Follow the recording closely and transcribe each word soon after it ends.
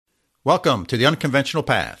Welcome to the Unconventional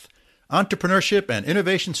Path, entrepreneurship and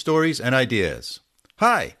innovation stories and ideas.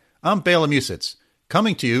 Hi, I'm Bela Musitz,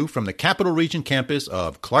 coming to you from the Capital Region campus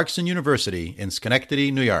of Clarkson University in Schenectady,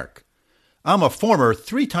 New York. I'm a former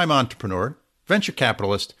three-time entrepreneur, venture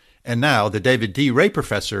capitalist, and now the David D. Ray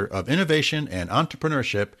Professor of Innovation and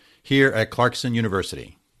Entrepreneurship here at Clarkson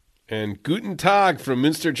University. And Guten Tag from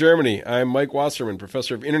Münster, Germany. I'm Mike Wasserman,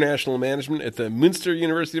 Professor of International Management at the Münster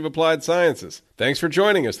University of Applied Sciences. Thanks for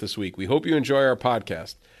joining us this week. We hope you enjoy our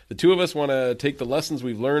podcast. The two of us want to take the lessons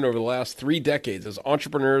we've learned over the last 3 decades as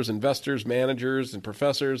entrepreneurs, investors, managers, and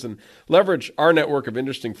professors, and leverage our network of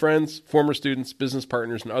interesting friends, former students, business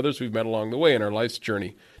partners, and others we've met along the way in our life's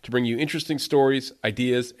journey to bring you interesting stories,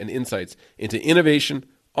 ideas, and insights into innovation,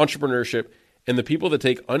 entrepreneurship, and the people that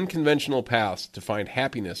take unconventional paths to find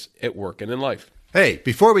happiness at work and in life. Hey,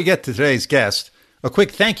 before we get to today's guest, a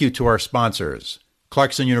quick thank you to our sponsors,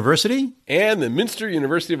 Clarkson University and the Münster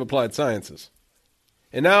University of Applied Sciences.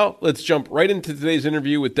 And now let's jump right into today's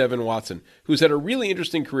interview with Devon Watson, who's had a really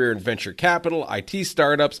interesting career in venture capital, IT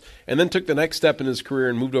startups, and then took the next step in his career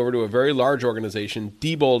and moved over to a very large organization,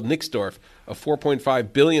 Diebold Nixdorf, a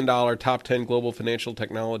 $4.5 billion top 10 global financial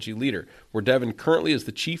technology leader, where Devon currently is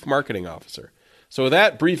the chief marketing officer. So with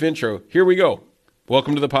that brief intro, here we go.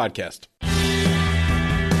 Welcome to the podcast.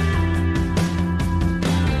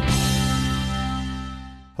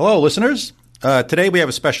 Hello, listeners. Today we have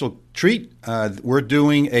a special treat. We're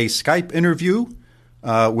doing a Skype interview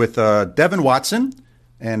with Devon Watson,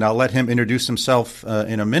 and I'll let him introduce himself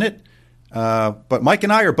in a minute. But Mike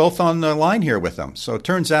and I are both on the line here with him. So it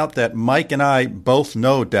turns out that Mike and I both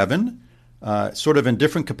know Devon, sort of in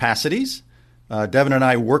different capacities. Devon and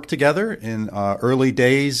I worked together in early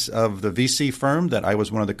days of the VC firm that I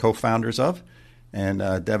was one of the co-founders of.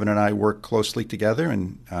 And Devon and I worked closely together,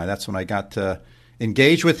 and that's when I got to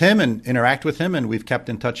engage with him and interact with him, and we've kept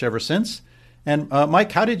in touch ever since. And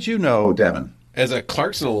Mike, how did you know Devon? As a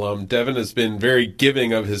Clarkson alum, Devon has been very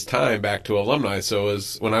giving of his time back to alumni. So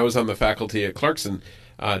when I was on the faculty at Clarkson,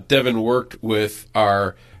 Devon worked with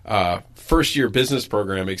our first-year business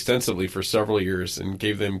program extensively for several years and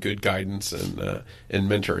gave them good guidance and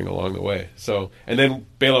mentoring along the way. So, and then,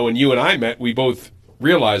 Bela, when you and I met, we both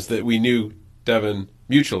realized that we knew Devon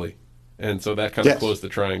mutually, and so that kind of closed the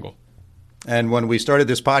triangle. And when we started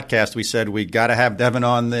this podcast, we said we got to have Devon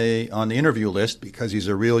on the interview list because he's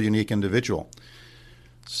a real unique individual.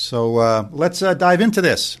 So let's dive into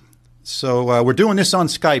this. So we're doing this on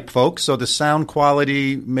Skype, folks. So the sound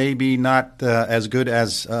quality may be not as good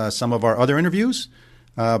as some of our other interviews,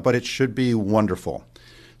 but it should be wonderful.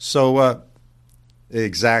 So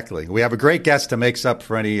exactly, we have a great guest to make up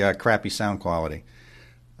for any crappy sound quality.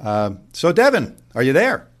 So Devon, are you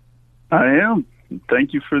there? I am.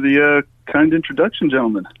 Thank you for the kind introduction,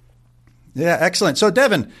 gentlemen. Yeah, excellent. So,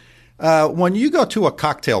 Devon, when you go to a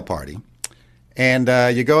cocktail party and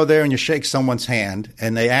you go there and you shake someone's hand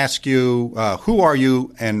and they ask you, who are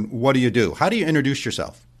you and what do? How do you introduce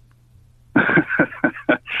yourself?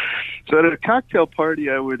 So at a cocktail party,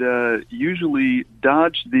 I would usually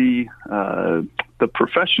dodge the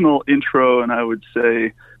professional intro, and I would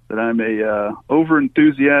say that I'm a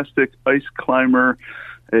over-enthusiastic ice climber,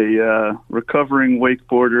 a recovering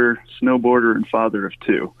wakeboarder, snowboarder, and father of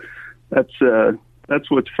 2. That's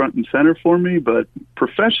what's front and center for me. But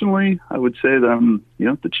professionally, I would say that I'm,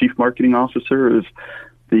 the chief marketing officer of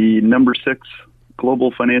the number 6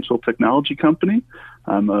 global financial technology company.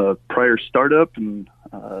 I'm a prior startup and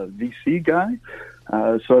VC guy,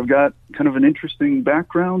 so I've got kind of an interesting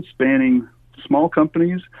background spanning small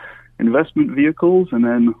companies, investment vehicles, and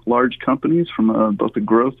then large companies from both a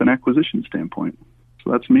growth and acquisition standpoint.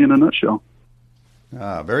 So that's me in a nutshell.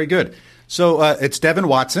 Very good. So it's Devon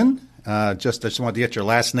Watson. I just wanted to get your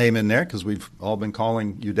last name in there because we've all been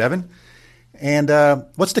calling you Devon. And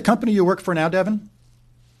what's the company you work for now, Devon?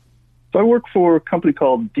 So I work for a company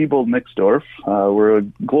called Diebold Nixdorf. We're a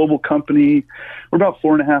global company. We're about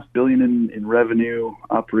 $4.5 billion in revenue,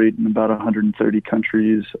 operate in about 130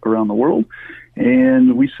 countries around the world.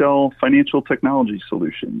 And we sell financial technology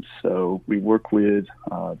solutions. So we work with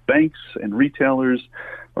banks and retailers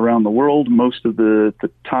around the world. Most of the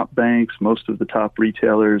top banks, most of the top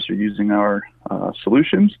retailers are using our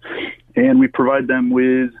solutions. And we provide them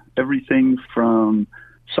with everything from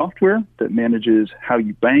software that manages how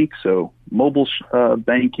you bank, so mobile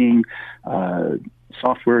banking,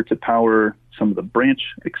 software to power some of the branch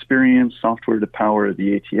experience, software to power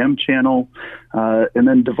the ATM channel, and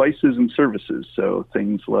then devices and services, so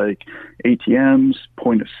things like ATMs,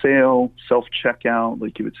 point of sale, self-checkout,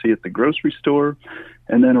 like you would see at the grocery store,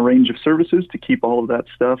 and then a range of services to keep all of that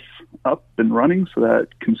stuff up and running so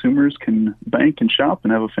that consumers can bank and shop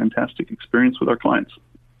and have a fantastic experience with our clients.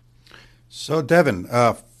 So, Devon,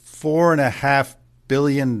 $4.5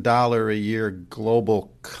 billion a year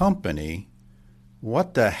global company.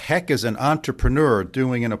 What the heck is an entrepreneur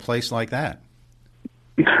doing in a place like that?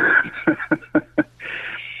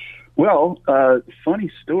 Well,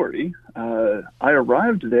 funny story. I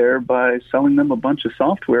arrived there by selling them a bunch of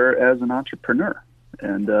software as an entrepreneur,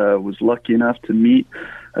 and was lucky enough to meet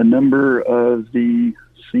a number of the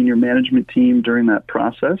senior management team during that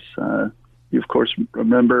process. You, of course,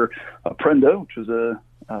 remember Prenda, which was a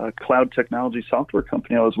cloud technology software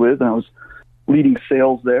company I was with, and I was leading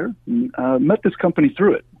sales there. Met this company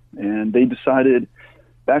through it, and they decided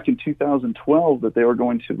back in 2012 that they were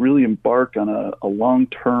going to really embark on a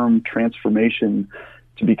long-term transformation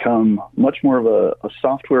to become much more of a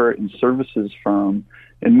software and services firm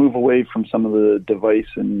and move away from some of the device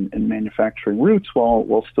and manufacturing roots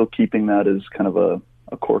while still keeping that as kind of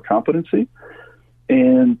a core competency.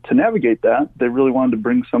 And to navigate that, they really wanted to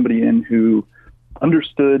bring somebody in who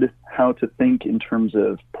understood how to think in terms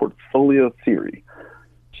of portfolio theory.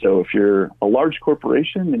 So if you're a large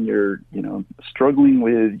corporation and you're, struggling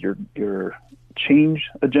with your change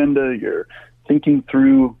agenda, you're thinking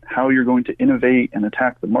through how you're going to innovate and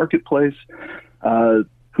attack the marketplace,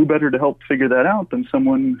 who better to help figure that out than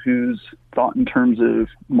someone who's thought in terms of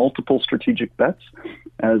multiple strategic bets,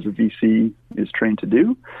 as a VC is trained to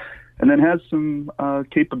do, and then has some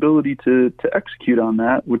capability to execute on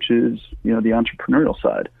that, which is, the entrepreneurial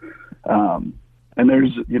side. And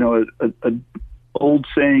there's, a old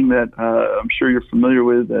saying that I'm sure you're familiar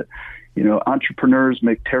with, that, entrepreneurs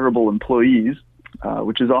make terrible employees,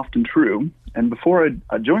 which is often true. And before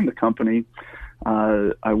I joined the company,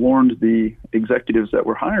 I warned the executives that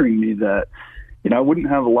were hiring me that, I wouldn't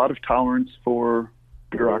have a lot of tolerance for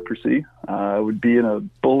bureaucracy. I would be in a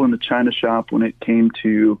bull in the china shop when it came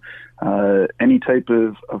to any type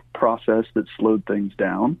of process that slowed things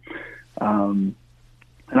down. And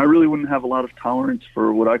I really wouldn't have a lot of tolerance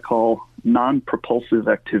for what I call non-propulsive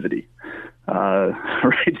activity,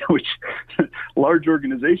 right? Which large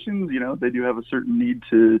organizations, they do have a certain need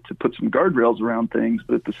to put some guardrails around things,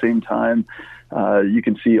 but at the same time, you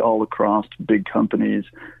can see all across big companies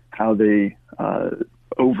how they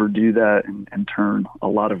overdo that and turn a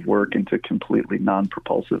lot of work into completely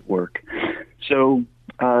non-propulsive work. So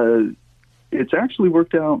it's actually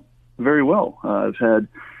worked out very well. I've had,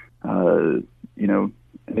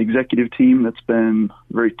 an executive team that's been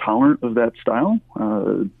very tolerant of that style.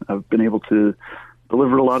 I've been able to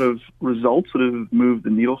deliver a lot of results that have moved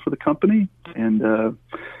the needle for the company, and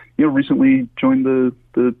recently joined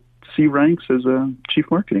the C ranks as a chief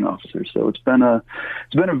marketing officer. So it's been a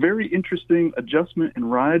very interesting adjustment and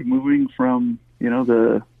ride moving from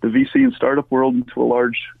the VC and startup world into a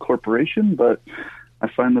large corporation, but I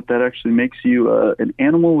find that actually makes you an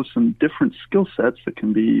animal with some different skill sets that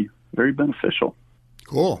can be very beneficial.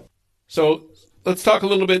 Cool. So let's talk a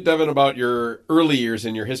little bit, Devon, about your early years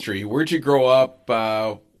in your history. Where'd you grow up?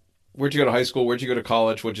 Where'd you go to high school? Where'd you go to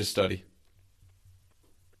college? What'd you study?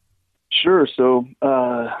 Sure. So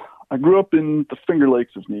I grew up in the Finger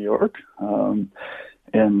Lakes of New York, and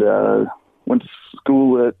went to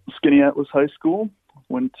school at Skinny Atlas High School,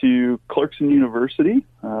 went to Clarkson University,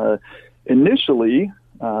 initially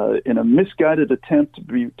in a misguided attempt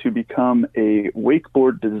to become a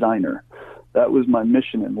wakeboard designer. That was my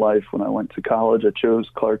mission in life when I went to college. I chose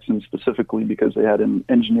Clarkson specifically because they had an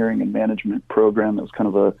engineering and management program that was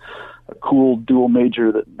kind of a cool dual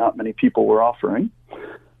major that not many people were offering.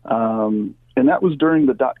 And that was during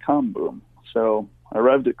the dot-com boom. So I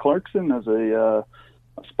arrived at Clarkson as a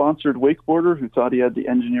sponsored wakeboarder who thought he had the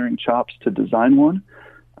engineering chops to design one.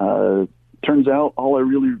 Turns out all I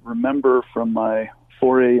really remember from my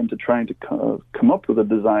foray into trying to come up with a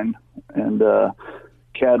design and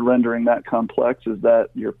CAD rendering that complex is that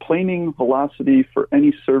your planing velocity for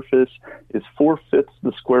any surface is 4/5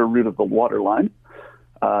 the square root of the water line.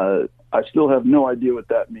 I still have no idea what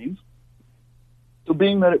that means. So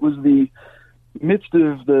being that it was the midst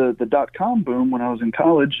of the dot-com boom when I was in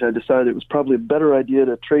college, I decided it was probably a better idea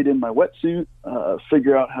to trade in my wetsuit,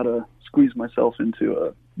 figure out how to squeeze myself into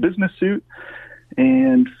a business suit,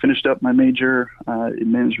 and finished up my major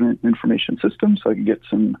in management information systems so I could get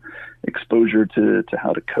some exposure to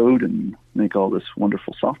how to code and make all this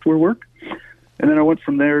wonderful software work. And then I went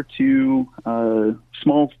from there to a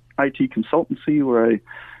small IT consultancy where I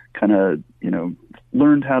kind of,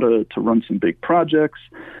 learned how to run some big projects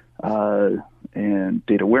and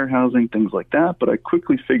data warehousing, things like that. But I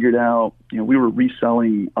quickly figured out, we were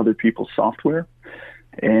reselling other people's software,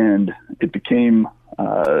 and it became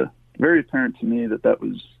very apparent to me that that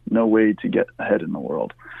was no way to get ahead in the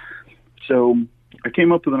world. So I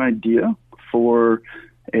came up with an idea for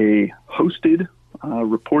a hosted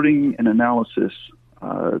reporting and analysis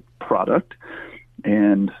product.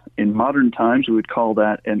 And in modern times, we would call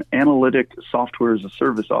that an analytic software as a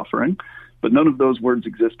service offering, but none of those words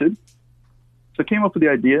existed. So I came up with the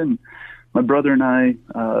idea, and my brother and I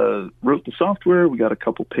wrote the software. We got a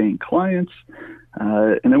couple paying clients,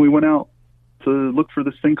 and then we went out to look for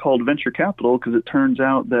this thing called venture capital, because it turns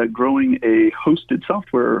out that growing a hosted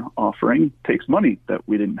software offering takes money that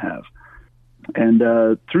we didn't have. And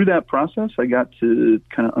through that process, I got to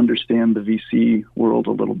kind of understand the VC world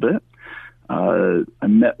a little bit. I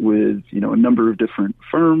met with, a number of different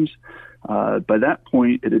firms. By that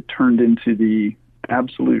point, it had turned into the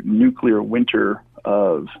absolute nuclear winter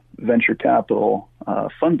of venture capital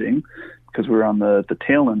funding, because we were on the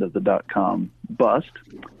tail end of the dot-com bust.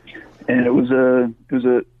 And it was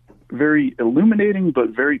a very illuminating but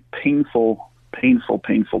very painful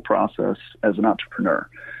process as an entrepreneur.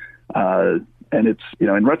 And it's,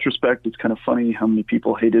 in retrospect, it's kind of funny how many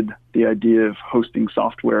people hated the idea of hosting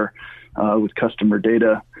software with customer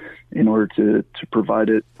data in order to provide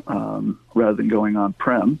it rather than going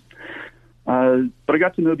on-prem. But I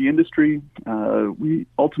got to know the industry. We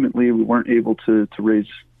weren't able to raise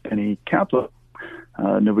any capital.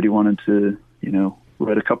 Nobody wanted to,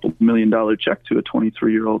 write a couple $1 million check to a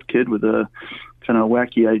 23-year-old kid with a kind of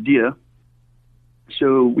wacky idea.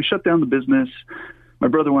 So we shut down the business. My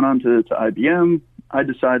brother went on to IBM. I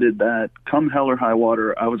decided that come hell or high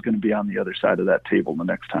water, I was going to be on the other side of that table the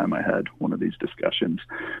next time I had one of these discussions.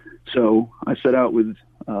 So I set out with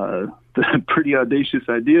the pretty audacious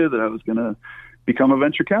idea that I was going to become a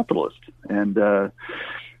venture capitalist. And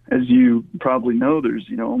as you probably know, there's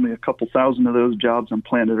only a couple thousand of those jobs on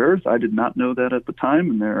planet Earth. I did not know that at the time,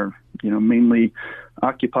 and they're mainly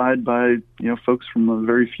occupied by folks from a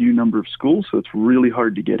very few number of schools, so it's really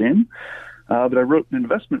hard to get in. But I wrote an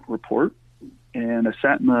investment report, and I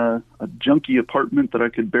sat in a junky apartment that I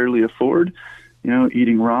could barely afford,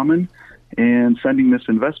 eating ramen, and sending this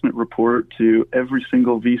investment report to every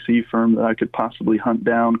single VC firm that I could possibly hunt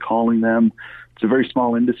down, calling them. It's a very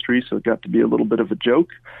small industry, so it got to be a little bit of a joke.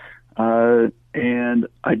 And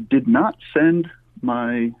I did not send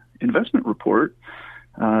my investment report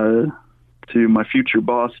to my future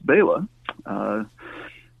boss, Bela.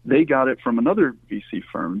 They got it from another VC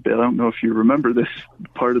firm. I don't know if you remember this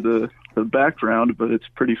part of the background, but it's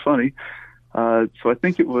pretty funny. So I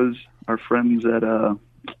think it was our friends at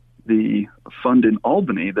the fund in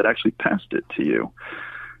Albany that actually passed it to you.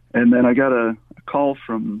 And then I got a call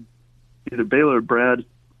from either Bela or Brad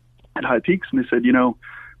at High Peaks, and they said,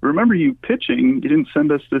 remember you pitching, you didn't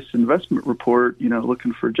send us this investment report,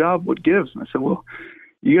 looking for a job, what gives? And I said, well,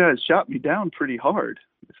 you guys shot me down pretty hard.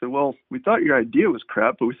 I said, well, we thought your idea was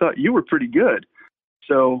crap, but we thought you were pretty good.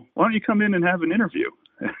 So why don't you come in and have an interview?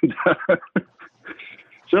 And,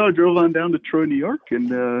 so I drove on down to Troy, New York,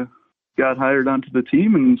 and got hired onto the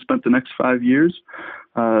team and spent the next 5 years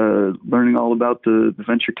learning all about the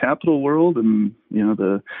venture capital world and,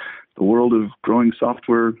 the world of growing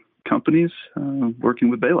software companies, working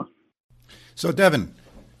with Bela. So, Devon,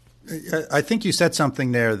 I think you said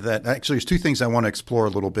something there that actually there's two things I want to explore a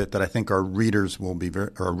little bit that I think our readers will be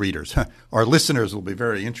our listeners will be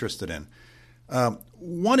very interested in.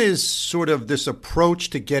 One is sort of this approach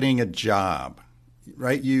to getting a job,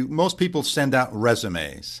 right? Most people send out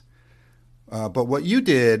resumes, but what you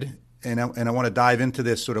did, and I want to dive into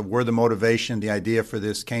this sort of where the motivation, the idea for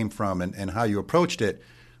this came from, and how you approached it,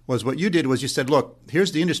 was what you did was you said, look,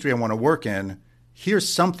 here's the industry I want to work in. Here's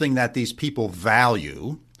something that these people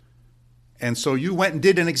value. And so you went and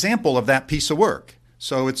did an example of that piece of work.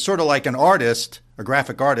 So it's sort of like an artist, a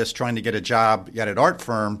graphic artist trying to get a job at an art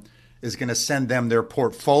firm is going to send them their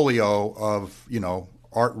portfolio of,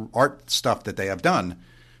 art stuff that they have done.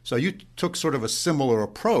 So you took sort of a similar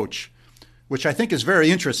approach, which I think is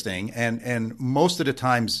very interesting and most of the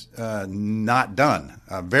times not done,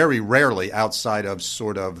 very rarely outside of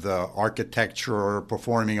sort of the architecture,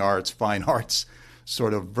 performing arts, fine arts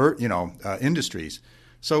sort of industries.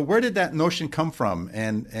 So where did that notion come from?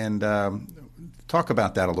 And talk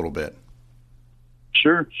about that a little bit.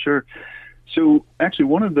 Sure. So actually,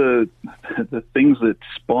 one of the things that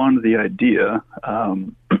spawned the idea,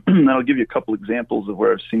 and I'll give you a couple examples of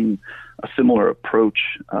where I've seen a similar approach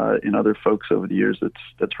in other folks over the years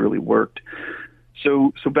that's really worked.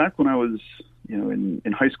 So back when I was in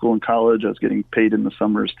high school and college, I was getting paid in the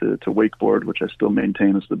summers to wakeboard, which I still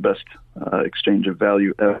maintain is the best exchange of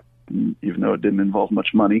value ever, even though it didn't involve much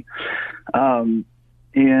money. And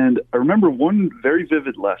I remember one very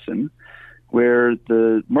vivid lesson where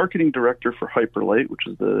the marketing director for Hyperlight, which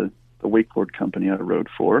is the wakeboard company I rode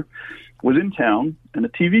for, was in town, and a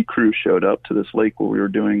TV crew showed up to this lake where we were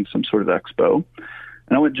doing some sort of expo.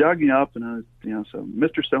 And I went jogging up, and I was, so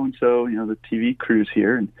Mr. So-and-so, the TV crew's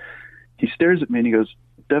here. And he stares at me and he goes,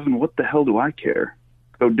 "Devon, what the hell do I care?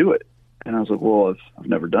 Go do it." And I was like, "Well, I've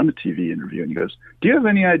never done a TV interview." And he goes, "Do you have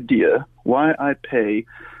any idea why I pay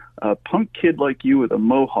a punk kid like you with a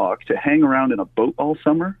mohawk to hang around in a boat all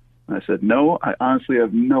summer?" And I said, "No, I honestly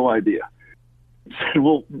have no idea." He said,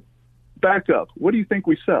 "Well, back up. What do you think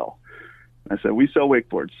we sell?" I said, "We sell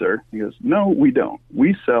wakeboards, sir." He goes, "No, we don't.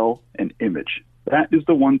 We sell an image. That is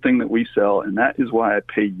the one thing that we sell, and that is why I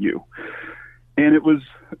pay you." And it was,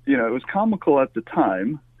 it was comical at the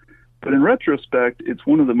time, but in retrospect, it's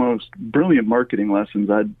one of the most brilliant marketing lessons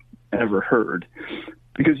I'd ever heard,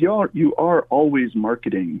 because you are always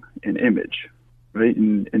marketing an image, right?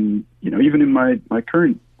 And even in my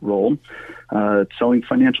current role, selling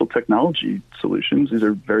financial technology solutions, these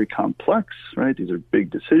are very complex, right? These are big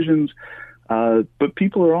decisions. But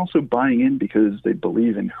people are also buying in because they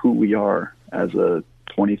believe in who we are as a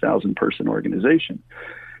 20,000 person organization.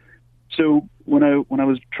 So when I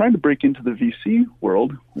was trying to break into the VC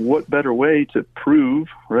world, what better way to prove,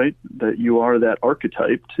 right, that you are that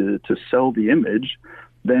archetype to sell the image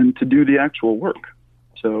than to do the actual work?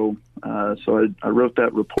 So I wrote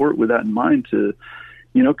that report with that in mind to,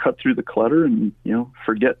 cut through the clutter and,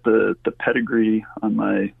 forget the pedigree on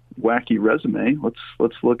my wacky resume.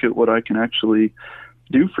 Let's look at what I can actually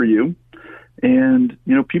do for you. And,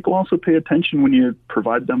 people also pay attention when you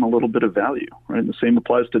provide them a little bit of value, right? And the same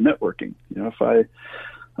applies to networking. If I,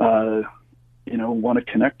 want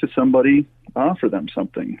to connect to somebody, offer them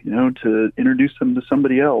something, to introduce them to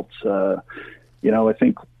somebody else. I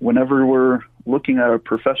think whenever we're looking at our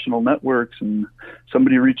professional networks and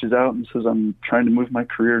somebody reaches out and says, "I'm trying to move my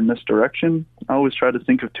career in this direction," I always try to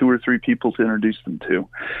think of 2 or 3 people to introduce them to.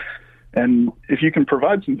 And if you can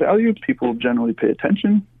provide some value, people generally pay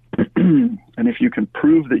attention. And if you can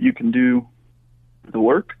prove that you can do the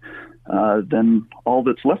work, then all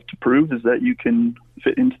that's left to prove is that you can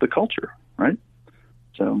fit into the culture, right?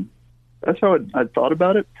 So that's how I thought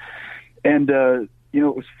about it. And,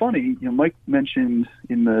 it was funny, Mike mentioned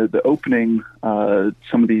in the opening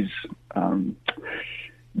some of these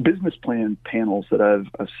business plan panels that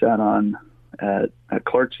I've sat on at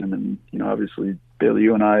Clarkson. And, obviously, Bailey,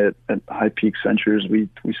 you and I at High Peak Ventures, we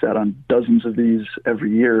sat on dozens of these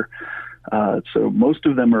every year. So most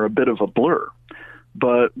of them are a bit of a blur.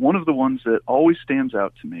 But one of the ones that always stands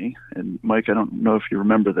out to me, and Mike, I don't know if you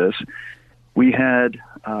remember this, we had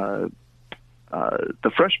the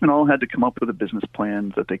freshmen all had to come up with a business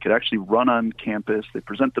plan that they could actually run on campus. They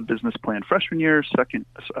present the business plan freshman year,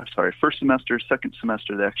 first semester, second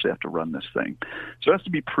semester, they actually have to run this thing. So it has to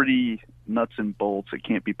be pretty nuts and bolts. It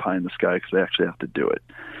can't be pie in the sky because they actually have to do it.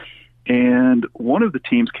 And one of the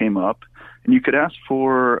teams came up, and you could ask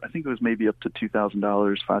for, I think it was maybe up to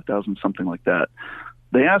 $2,000, $5,000, something like that.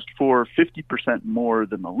 They asked for 50% more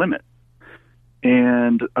than the limit.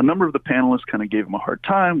 And a number of the panelists kind of gave them a hard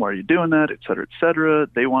time. Why are you doing that? Et cetera, et cetera.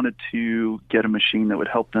 They wanted to get a machine that would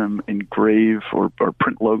help them engrave or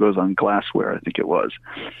print logos on glassware, I think it was.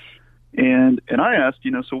 And I asked,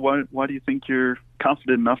 so why do you think you're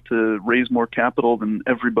confident enough to raise more capital than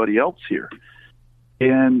everybody else here?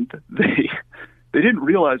 And they didn't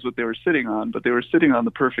realize what they were sitting on, but they were sitting on the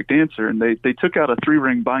perfect answer. And they took out a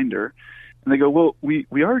 3-ring binder. And they go, "Well, we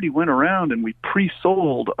already went around and we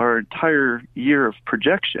pre-sold our entire year of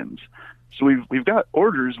projections. So we've got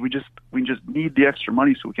orders. We just need the extra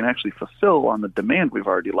money so we can actually fulfill on the demand we've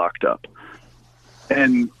already locked up."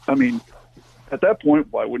 And I mean, at that point,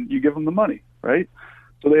 why wouldn't you give them the money, right?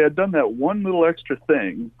 So they had done that one little extra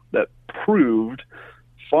thing that proved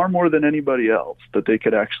far more than anybody else that they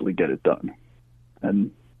could actually get it done. And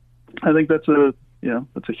I think that's a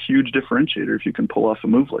huge differentiator if you can pull off a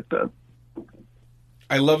move like that.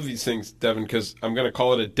 I love these things, Devon, because I'm going to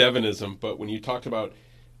call it a Devonism, but when you talked about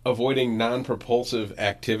avoiding non-propulsive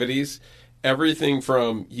activities, everything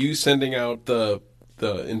from you sending out the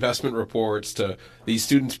investment reports to these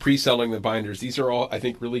students pre-selling the binders, these are all, I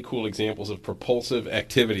think, really cool examples of propulsive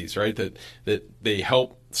activities, right? That they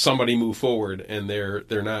help somebody move forward, and they're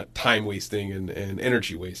not time wasting and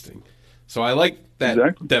energy wasting. So I like that.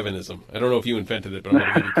 Exactly. Devonism. I don't know if you invented it, but I'm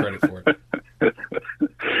going to give you credit for it.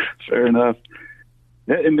 Fair enough.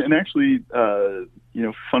 And actually,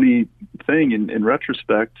 funny thing in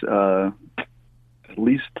retrospect, at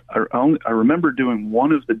least I remember doing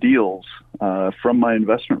one of the deals from my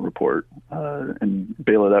investment report, and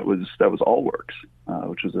Bela, that was Allworks,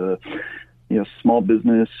 which was small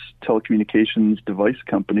business telecommunications device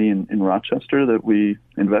company in Rochester that we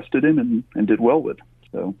invested in and did well with.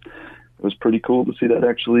 So it was pretty cool to see that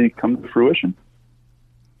actually come to fruition.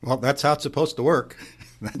 Well, that's how it's supposed to work.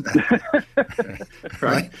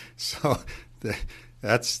 Right? So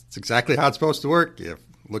that's exactly how it's supposed to work. You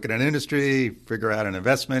look at an industry, figure out an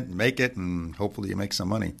investment, make it, and hopefully you make some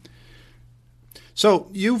money. So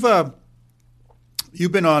you've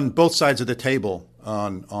been on both sides of the table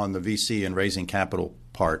on the VC and raising capital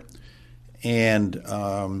part. And,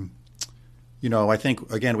 I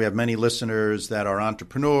think, again, we have many listeners that are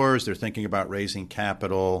entrepreneurs. They're thinking about raising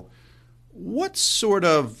capital. What sort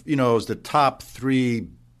of, is the top 3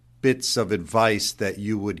 bits of advice that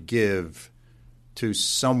you would give to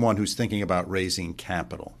someone who's thinking about raising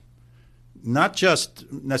capital? Not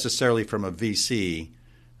just necessarily from a VC,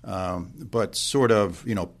 but sort of,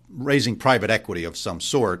 raising private equity of some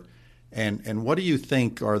sort. And what do you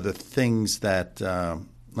think are the things that,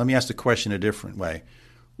 let me ask the question a different way.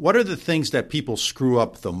 What are the things that people screw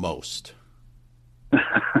up the most? Because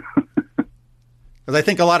I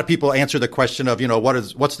think a lot of people answer the question of,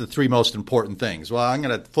 what's the 3 most important things? Well, I'm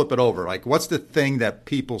going to flip it over. Like, what's the thing that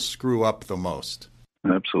people screw up the most?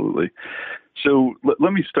 Absolutely. So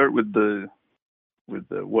let me start with the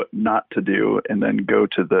what not to do, and then go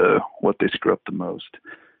to the what they screw up the most.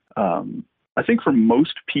 I think for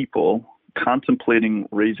most people contemplating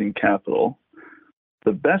raising capital,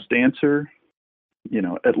 the best answer,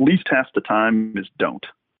 at least half the time, is don't.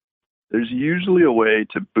 There's usually a way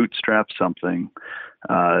to bootstrap something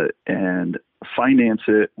and finance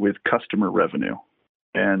it with customer revenue,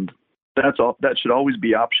 and that's all. That should always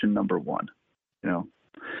be option number 1.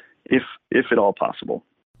 If at all possible.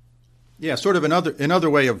 Yeah, sort of another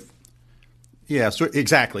way of. Yeah, so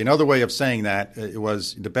exactly. Another way of saying that it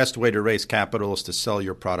was the best way to raise capital is to sell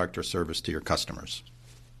your product or service to your customers.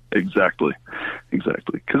 Exactly.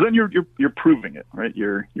 Because then you're proving it, right?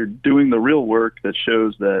 You're doing the real work that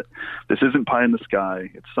shows that this isn't pie in the sky.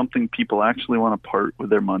 It's something people actually want to part with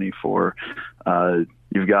their money for.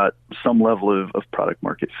 You've got some level of product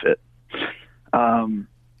market fit.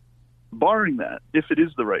 Barring that, if it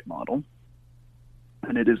is the right model,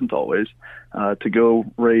 and it isn't always, to go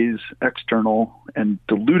raise external and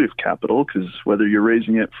dilutive capital, because whether you're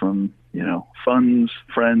raising it from, funds,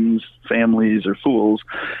 friends, families, or fools,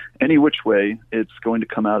 any which way, it's going to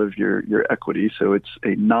come out of your equity. So it's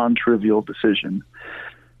a non-trivial decision.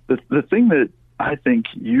 The thing that I think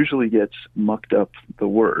usually gets mucked up the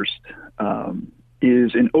worst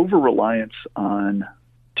is an over-reliance on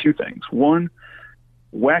 2 things. One,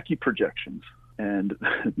 wacky projections. And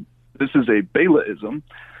this is a Belaism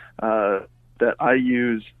that I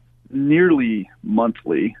use nearly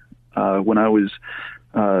monthly when I was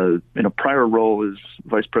in a prior role as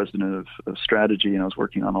vice president of strategy, and I was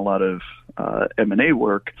working on a lot of M&A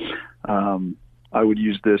work. I would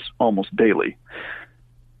use this almost daily.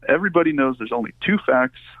 Everybody knows there's only 2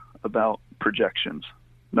 facts about projections.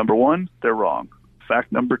 Number 1, they're wrong.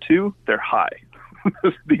 Fact number 2, they're high.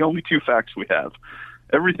 The only 2 facts we have.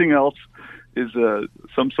 Everything else is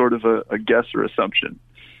some sort of a guess or assumption.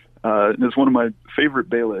 And it's one of my favorite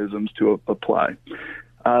Belaisms to apply.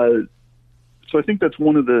 So I think that's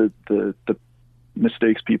one of the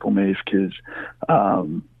mistakes people make, is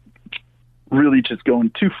really just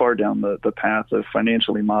going too far down the path of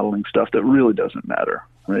financially modeling stuff that really doesn't matter,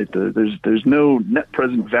 right? There's no net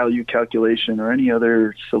present value calculation or any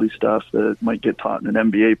other silly stuff that might get taught in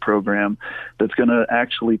an MBA program that's going to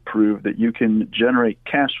actually prove that you can generate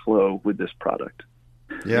cash flow with this product.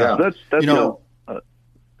 Yeah. So that's go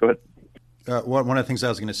ahead. One of the things I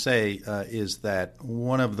was going to say is that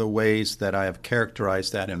one of the ways that I have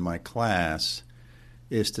characterized that in my class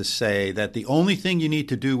is to say that the only thing you need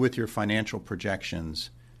to do with your financial projections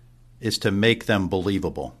is to make them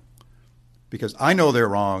believable. Because I know they're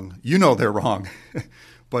wrong, you know they're wrong,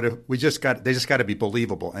 but they just got to be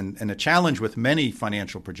believable. And the challenge with many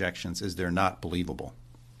financial projections is they're not believable.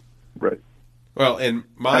 Right. Well, and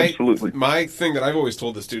Absolutely. my thing that I've always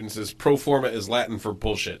told the students is pro forma is Latin for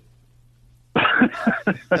bullshit. I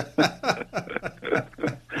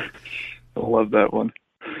love that one.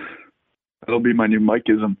 That'll be my new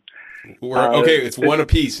Mikeism. Okay, it's 1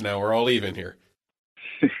 apiece now. We're all even here.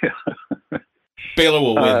 Yeah. Bela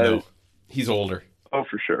will win, though. He's older. Oh,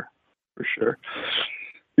 for sure. For sure.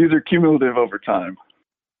 These are cumulative over time.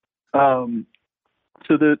 So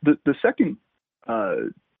the second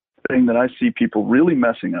thing that I see people really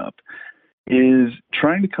messing up is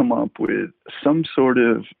trying to come up with some sort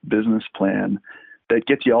of business plan that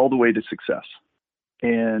gets you all the way to success.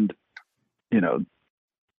 And,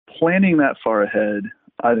 planning that far ahead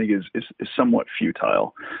I think is somewhat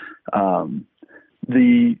futile.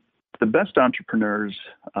 The best entrepreneurs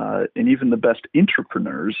and even the best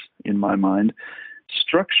intrapreneurs, in my mind,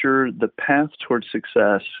 structure the path towards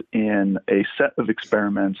success in a set of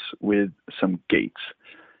experiments with some gates.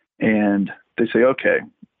 And they say, okay,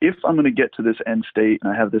 if I'm going to get to this end state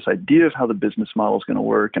and I have this idea of how the business model is going to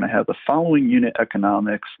work and I have the following unit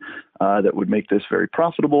economics that would make this very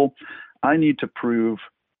profitable, I need to prove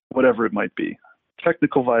whatever it might be.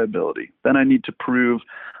 Technical viability. Then I need to prove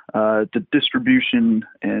the distribution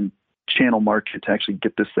and channel market to actually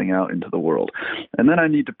get this thing out into the world. And then I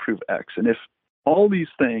need to prove X. And if all these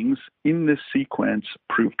things in this sequence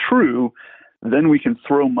prove true, then we can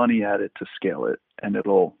throw money at it to scale it, and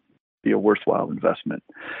it'll be a worthwhile investment.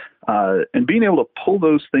 And being able to pull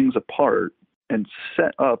those things apart and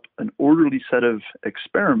set up an orderly set of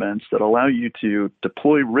experiments that allow you to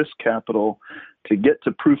deploy risk capital to get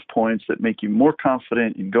to proof points that make you more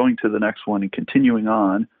confident in going to the next one and continuing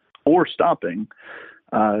on or stopping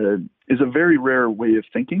is a very rare way of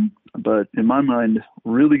thinking. But in my mind,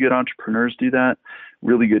 really good entrepreneurs do that.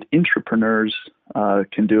 Really good intrapreneurs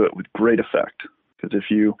can do it with great effect. Because if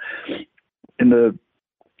you, in the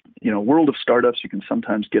world of startups, you can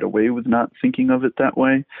sometimes get away with not thinking of it that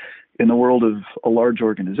way. In the world of a large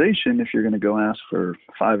organization, if you're going to go ask for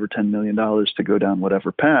 $5 or $10 million to go down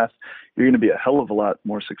whatever path, you're going to be a hell of a lot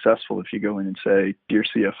more successful if you go in and say, dear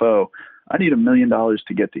CFO, I need $1 million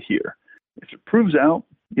to get to here. If it proves out,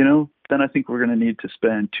 then I think we're going to need to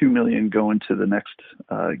spend $2 million going to the next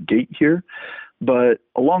gate here. But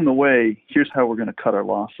along the way, here's how we're going to cut our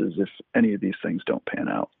losses if any of these things don't pan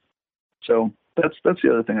out. So that's the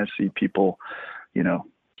other thing I see people,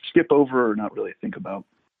 skip over or not really think about.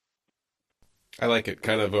 I like it,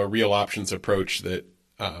 kind of a real options approach that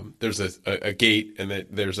there's a gate and that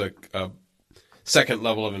there's a second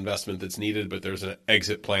level of investment that's needed, but there's an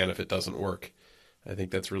exit plan if it doesn't work. I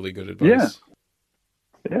think that's really good advice.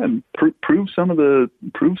 Yeah, and prove some of the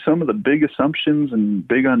big assumptions and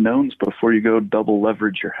big unknowns before you go double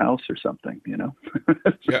leverage your house or something.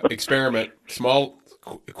 Yeah, experiment, small,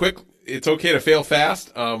 quick. It's okay to fail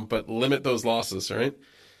fast, but limit those losses, right?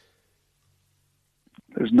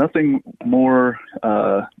 There's nothing more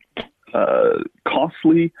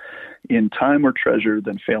costly in time or treasure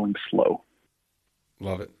than failing slow.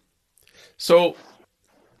 Love it. So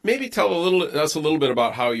maybe tell us a little bit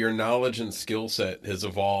about how your knowledge and skill set has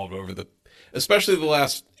evolved over especially the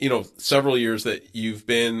last, several years that you've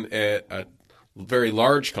been at a very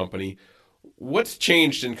large company. What's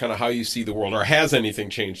changed in kind of how you see the world, or has anything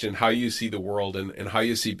changed in how you see the world and how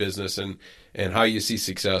you see business and how you see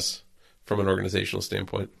success from an organizational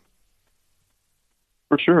standpoint?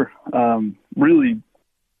 For sure. Really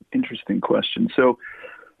interesting question. So,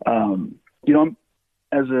 I'm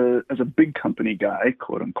as a big company guy,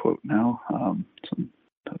 quote unquote now,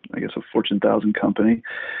 I guess a Fortune 1000 company,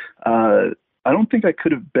 I don't think I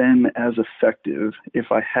could have been as effective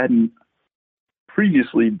if I hadn't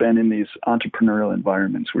previously been in these entrepreneurial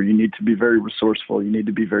environments where you need to be very resourceful, you need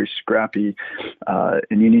to be very scrappy,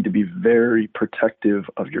 and you need to be very protective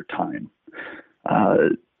of your time.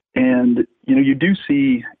 And you do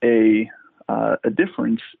see a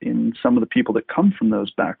difference in some of the people that come from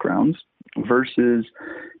those backgrounds versus,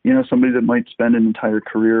 somebody that might spend an entire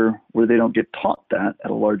career where they don't get taught that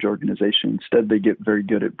at a large organization. Instead, they get very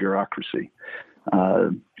good at bureaucracy.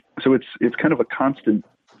 So it's kind of a constant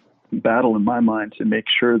battle in my mind to make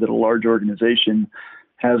sure that a large organization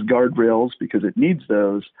has guardrails because it needs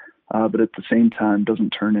those, but at the same time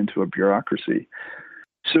doesn't turn into a bureaucracy.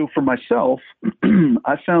 So for myself,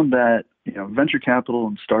 I found that venture capital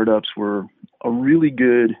and startups were a really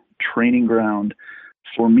good training ground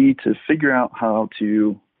for me to figure out how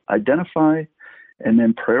to identify and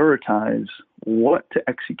then prioritize what to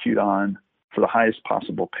execute on for the highest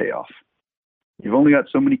possible payoff. You've only got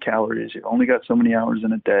so many calories. You've only got so many hours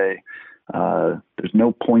in a day. There's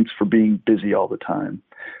no points for being busy all the time.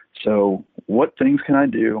 So what things can I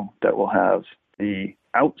do that will have the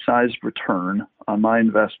outsized return on my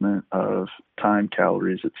investment of time,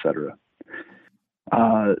 calories, et cetera?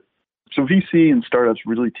 So VC and startups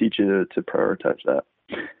really teach you to prioritize that.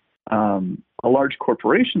 A large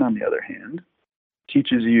corporation, on the other hand,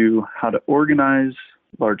 teaches you how to organize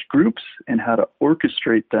large groups and how to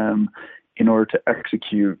orchestrate them in order to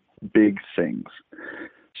execute big things.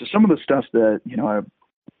 So some of the stuff that, I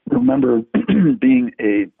remember being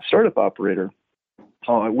a startup operator,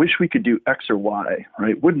 I wish we could do X or Y,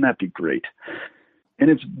 right? Wouldn't that be great? And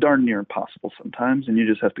it's darn near impossible sometimes. And you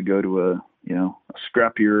just have to go to a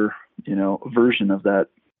scrappier, version of that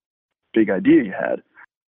big idea you had.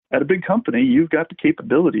 at a big company, you've got the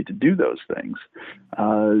capability to do those things,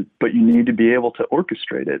 but you need to be able to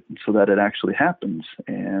orchestrate it so that it actually happens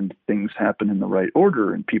and things happen in the right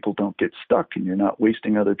order and people don't get stuck and you're not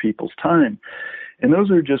wasting other people's time. And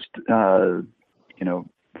those are just,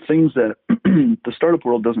 things that the startup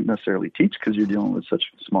world doesn't necessarily teach because you're dealing with such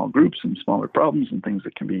small groups and smaller problems and things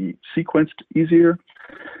that can be sequenced easier.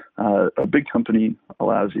 A big company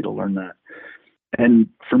allows you to learn that. And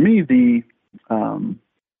for me, the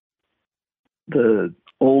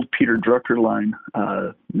old Peter Drucker line,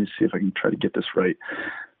 let me see if I can try to get this right.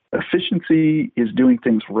 Efficiency is doing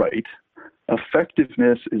things right.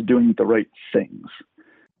 Effectiveness is doing the right things,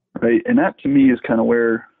 right? And that to me is kind of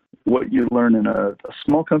where what you learn in a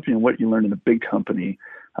small company and what you learn in a big company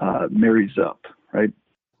marries up, right?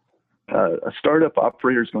 A startup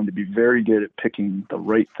operator is going to be very good at picking the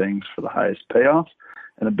right things for the highest payoff,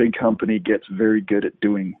 and a big company gets very good at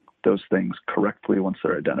doing those things correctly once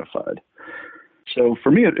they're identified. So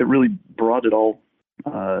for me, it really brought it all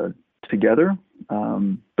together.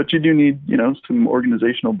 But you do need, some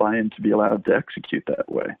organizational buy-in to be allowed to execute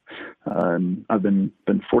that way. I've been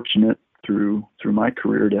fortunate through my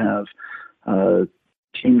career to have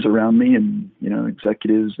teams around me and,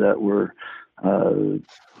 executives that were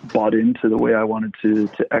bought into the way I wanted to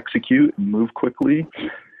execute and move quickly.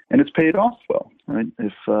 And it's paid off well, right?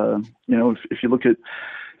 If you look at,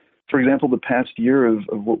 for example, the past year of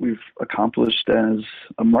what we've accomplished as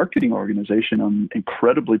a marketing organization, I'm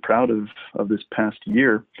incredibly proud of this past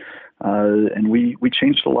year. And we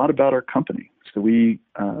changed a lot about our company. So Diebold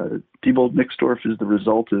Nixdorf is the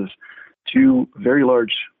result of two very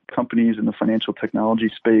large companies in the financial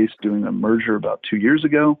technology space doing a merger about 2 years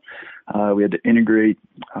ago. We had to integrate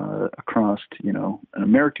across, an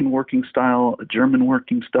American working style, a German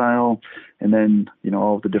working style, and then,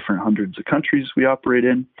 all the different hundreds of countries we operate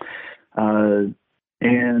in. And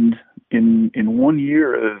in 1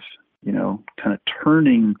 year of, kind of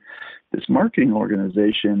turning this marketing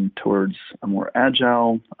organization towards a more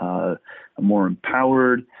agile, a more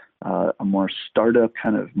empowered, a more startup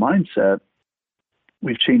kind of mindset,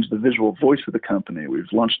 we've changed the visual voice of the company.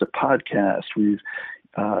 We've launched a podcast. We've,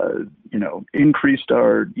 increased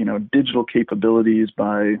our, digital capabilities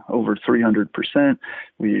by over 300%.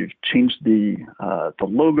 We've changed the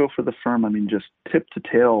logo for the firm. I mean, just tip to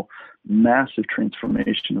tail, massive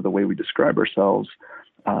transformation of the way we describe ourselves.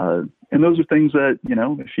 And those are things that,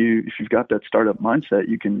 if you've got that startup mindset,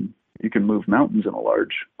 you can move mountains in a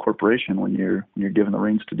large corporation when you're given the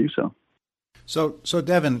reins to do so. So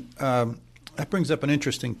Devon, that brings up an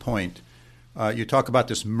interesting point. You talk about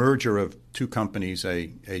this merger of two companies,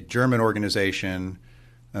 a German organization,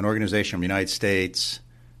 an organization from the United States,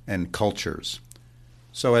 and cultures.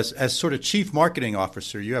 So as sort of chief marketing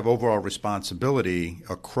officer, you have overall responsibility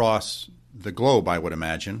across the globe, I would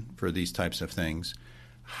imagine, for these types of things.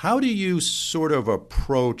 How do you sort of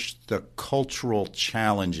approach the cultural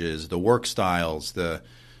challenges, the work styles, the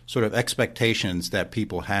sort of expectations that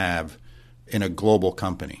people have in a global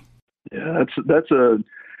company? Yeah, that's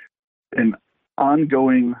an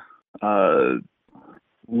ongoing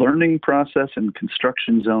learning process and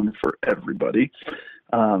construction zone for everybody.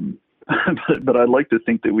 But I'd like to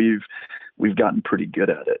think that we've gotten pretty good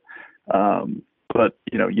at it. But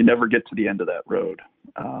you never get to the end of that road.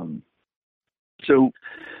 So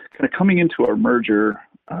kind of coming into our merger,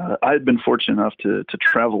 I had been fortunate enough to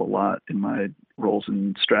travel a lot in my roles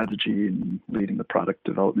in strategy and leading the product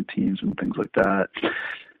development teams and things like that.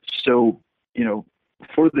 So,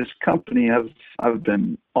 for this company, I've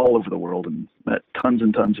been all over the world and met tons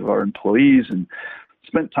and tons of our employees and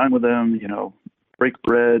spent time with them, break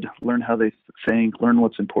bread, learn how they think, learn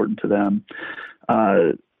what's important to them.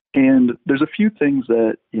 And there's a few things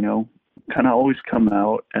that, kind of always come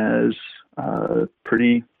out as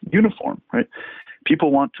pretty uniform, right?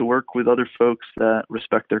 People want to work with other folks that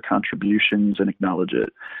respect their contributions and acknowledge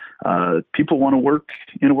it. People want to work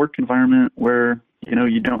in a work environment where,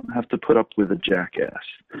 you don't have to put up with a jackass.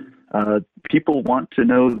 People want to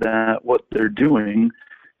know that what they're doing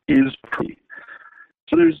is free.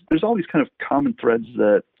 So there's all these kind of common threads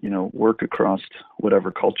that, work across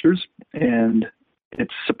whatever cultures. And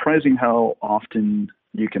it's surprising how often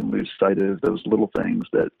you can lose sight of those little things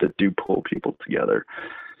that do pull people together.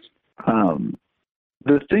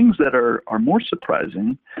 The things that are more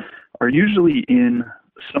surprising are usually in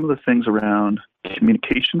some of the things around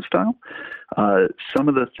communication style, some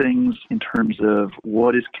of the things in terms of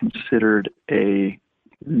what is considered a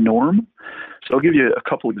norm. So I'll give you a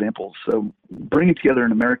couple examples. So bringing together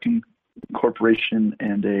an American corporation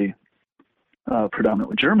and a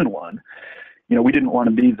predominantly German one, we didn't want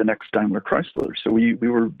to be the next Daimler Chrysler. So we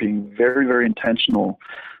were being very, very intentional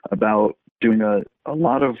about doing a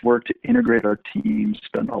lot of work to integrate our teams,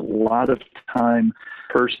 spend a lot of time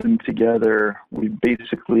person together. We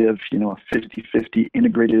basically have, a 50-50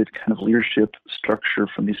 integrated kind of leadership structure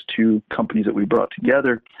from these two companies that we brought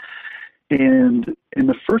together. And in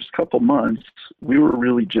the first couple months, we were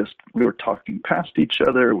talking past each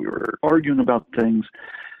other. We were arguing about things.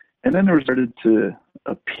 And then there started to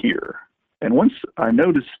appear. And once I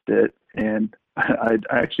noticed it, and I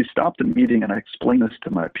actually stopped the meeting and I explained this to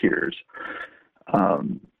my peers.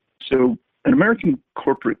 So an American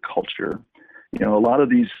corporate culture, a lot of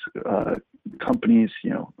these companies,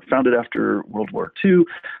 founded after World War II,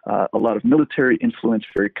 a lot of military influence,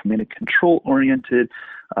 very command and control oriented.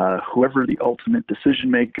 Whoever the ultimate decision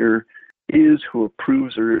maker is, who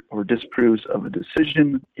approves or disapproves of a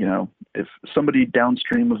decision, if somebody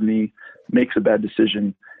downstream of me makes a bad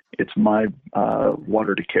decision, it's my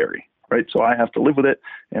water to carry, right? So I have to live with it,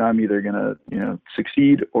 and I'm either going to,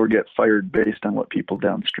 succeed or get fired based on what people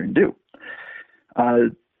downstream do.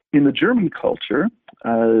 In the German culture,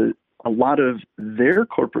 a lot of their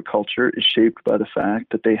corporate culture is shaped by the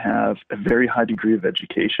fact that they have a very high degree of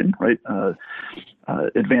education, right?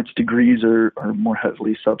 Advanced degrees are more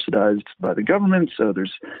heavily subsidized by the government. So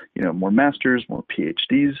there's, more masters, more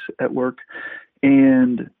PhDs at work.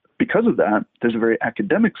 And because of that, there's a very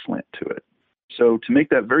academic slant to it. So to make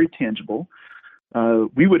that very tangible,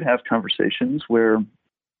 we would have conversations where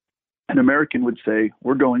an American would say,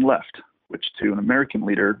 we're going left, which to an American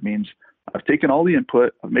leader means I've taken all the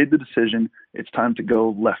input, I've made the decision, it's time to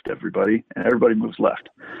go left, everybody, and everybody moves left.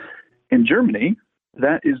 In Germany,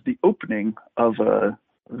 that is the opening of a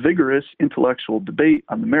vigorous intellectual debate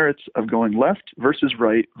on the merits of going left versus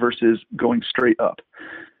right versus going straight up,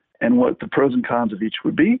 and what the pros and cons of each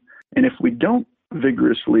would be. And if we don't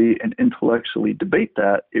vigorously and intellectually debate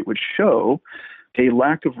that, it would show a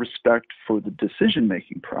lack of respect for the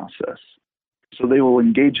decision-making process. So they will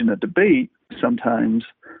engage in a debate sometimes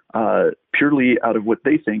purely out of what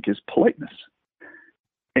they think is politeness.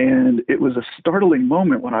 And it was a startling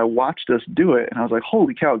moment when I watched us do it, and I was like,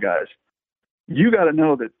 holy cow, guys, you got to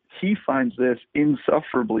know that he finds this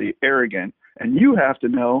insufferably arrogant, and you have to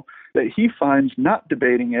know that he finds not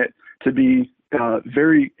debating it to be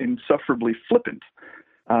very insufferably flippant.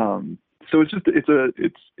 So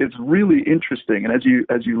it's really interesting. And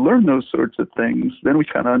as you learn those sorts of things, then we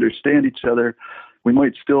kind of understand each other. We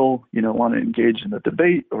might still, want to engage in the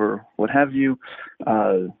debate or what have you,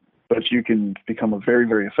 but you can become a very,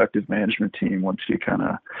 very effective management team once you kind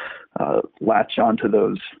of latch onto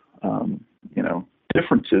those,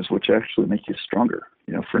 differences, which actually make you stronger.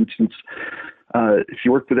 For instance, if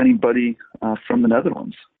you work with anybody from the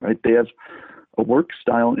Netherlands, right, they have a work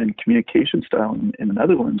style and communication style in the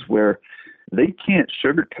Netherlands where they can't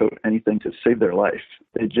sugarcoat anything to save their life.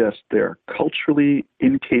 They're culturally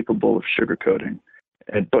incapable of sugarcoating.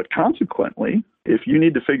 But consequently, if you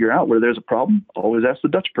need to figure out where there's a problem, always ask the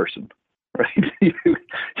Dutch person, right?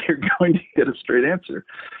 You're going to get a straight answer.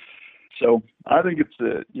 So I think it's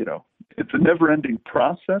a never-ending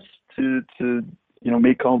process to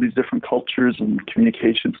make all these different cultures and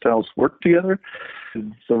communication styles work together.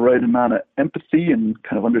 It's the right amount of empathy and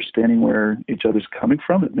kind of understanding where each other's coming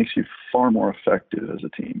from. It makes you far more effective as a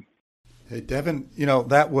team. Hey, Devon,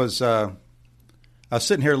 that was I was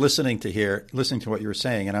sitting here listening to what you were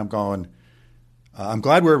saying, and I'm going, I'm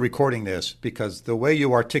glad we're recording this because the way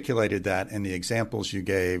you articulated that and the examples you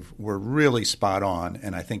gave were really spot on,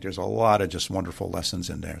 and I think there's a lot of just wonderful lessons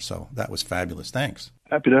in there. So that was fabulous. Thanks.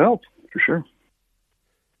 Happy to help, for sure.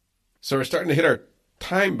 So we're starting to hit our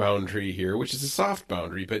time boundary here, which is a soft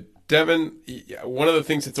boundary. But Devon, one of the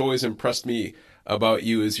things that's always impressed me about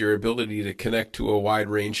you is your ability to connect to a wide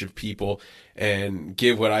range of people and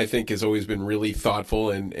give what I think has always been really thoughtful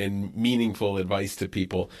and meaningful advice to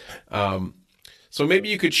people. So maybe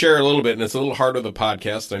you could share a little bit, and it's a little hard with a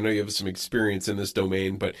podcast. I know you have some experience in this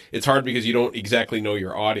domain, but it's hard because you don't exactly know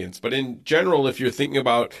your audience. But in general, if you're thinking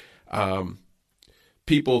about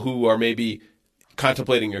people who are maybe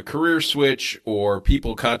contemplating a career switch or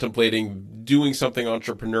people contemplating doing something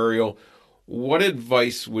entrepreneurial, what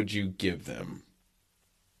advice would you give them?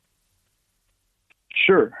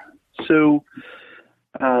 Sure. So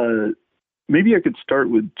maybe I could start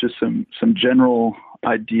with just some general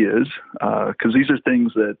ideas, because these are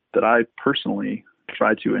things that I personally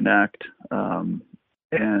try to enact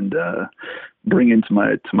and bring into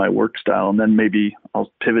my work style, and then maybe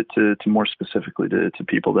I'll pivot to more specifically to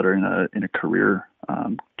people that are in a career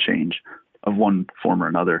change of one form or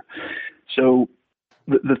another. So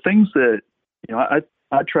the things that I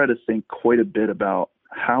try to think quite a bit about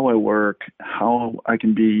how I work, how I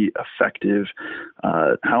can be effective,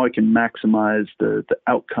 how I can maximize the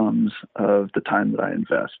outcomes of the time that I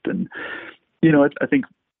invest. And, I think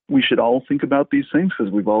we should all think about these things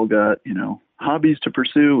because we've all got, hobbies to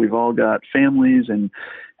pursue. We've all got families, and,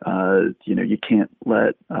 you can't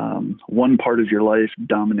let one part of your life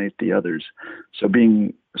dominate the others. So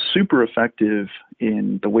being super effective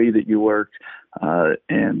in the way that you work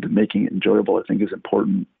and making it enjoyable, I think, is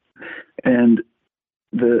important. And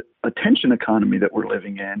the attention economy that we're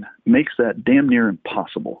living in makes that damn near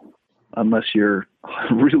impossible unless you're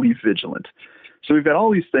really vigilant. So we've got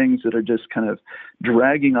all these things that are just kind of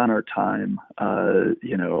dragging on our time,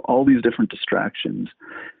 all these different distractions.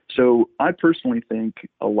 So I personally think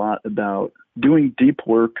a lot about doing deep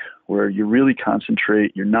work where you really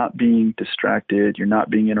concentrate, you're not being distracted, you're not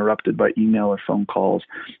being interrupted by email or phone calls.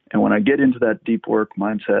 And when I get into that deep work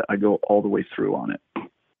mindset, I go all the way through on it.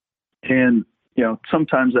 And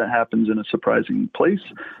sometimes that happens in a surprising place.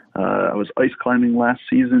 I was ice climbing last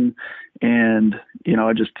season, and,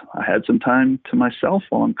 I had some time to myself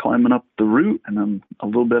while I'm climbing up the route, and I'm a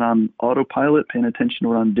little bit on autopilot, paying attention to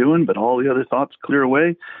what I'm doing, but all the other thoughts clear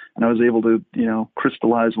away. And I was able to,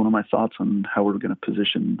 crystallize one of my thoughts on how we're going to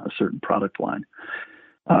position a certain product line.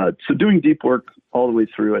 So doing deep work all the way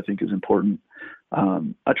through, I think, is important.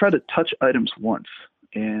 I try to touch items once,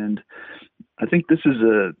 and I think this is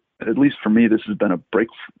at least for me, this has been a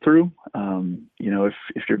breakthrough.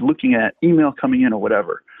 If you're looking at email coming in or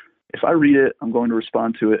whatever, if I read it, I'm going to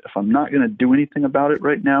respond to it. If I'm not going to do anything about it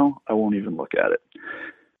right now, I won't even look at it.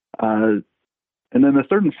 And then the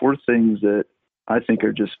third and fourth things that I think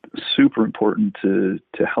are just super important to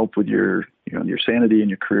help with your sanity and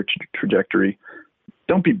your career trajectory.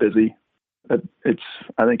 Don't be busy.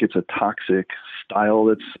 I think it's a toxic style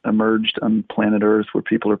that's emerged on planet Earth where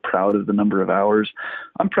people are proud of the number of hours.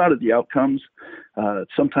 I'm proud of the outcomes.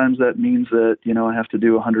 Sometimes that means that, I have to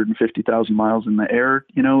do 150,000 miles in the air,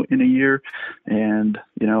 in a year and,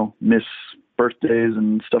 miss birthdays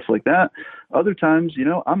and stuff like that. Other times,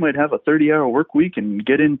 I might have a 30-hour work week and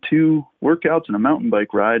get in 2 workouts and a mountain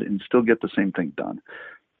bike ride and still get the same thing done.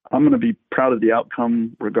 I'm going to be proud of the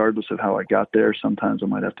outcome regardless of how I got there. Sometimes I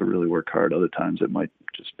might have to really work hard. Other times it might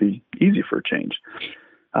just be easy for a change.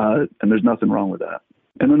 And there's nothing wrong with that.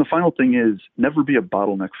 And then the final thing is never be a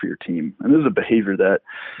bottleneck for your team. And this is a behavior that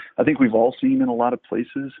I think we've all seen in a lot of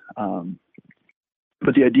places.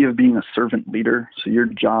 But the idea of being a servant leader, so your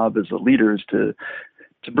job as a leader is to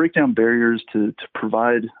break down barriers, to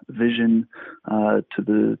provide vision to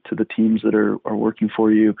the teams that are working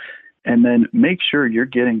for you, and then make sure you're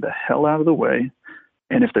getting the hell out of the way.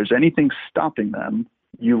 And if there's anything stopping them,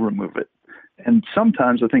 you remove it. And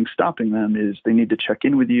sometimes the thing stopping them is they need to check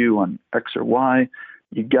in with you on X or Y.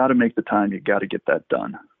 You got to make the time. You got to get that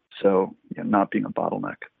done. So not being a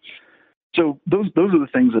bottleneck. So those are the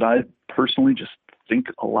things that I personally just think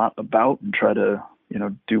a lot about and try to,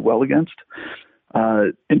 do well against.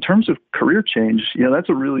 In terms of career change, that's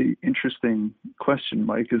a really interesting question,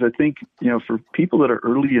 Mike, because I think, for people that are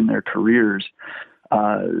early in their careers,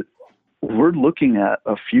 we're looking at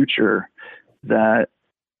a future that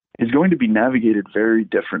is going to be navigated very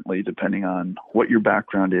differently depending on what your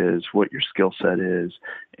background is, what your skill set is,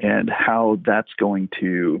 and how that's going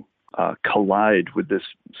to collide with this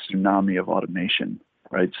tsunami of automation,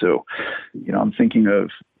 right? So, I'm thinking of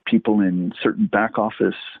people in certain back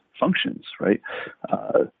office functions, right?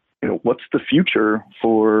 What's the future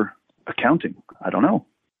for accounting? I don't know,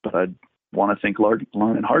 but I'd want to think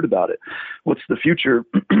long and hard about it. What's the future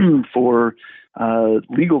for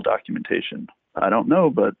legal documentation? I don't know,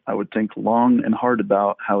 but I would think long and hard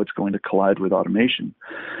about how it's going to collide with automation.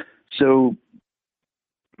 So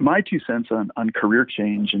my 2 cents on career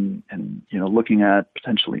change and looking at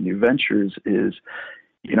potentially new ventures is,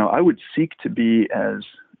 I would seek to be as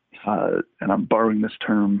and I'm borrowing this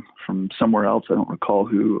term from somewhere else. I don't recall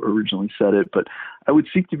who originally said it, but I would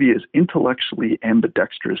seek to be as intellectually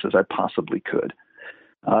ambidextrous as I possibly could.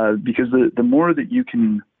 Because the more that you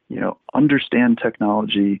can, understand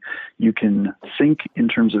technology, you can think in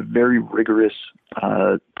terms of very rigorous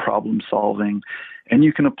problem solving, and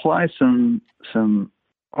you can apply some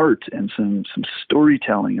art and some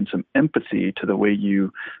storytelling and some empathy to the way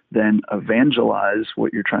you then evangelize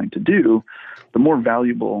what you're trying to do, the more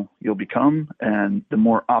valuable you'll become and the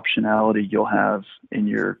more optionality you'll have in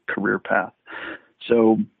your career path.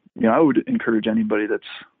 So, I would encourage anybody that's,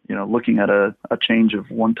 looking at a change of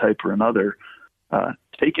one type or another,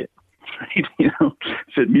 take it. Right?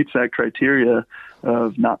 If it meets that criteria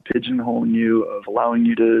of not pigeonholing you, of allowing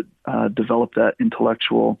you to develop that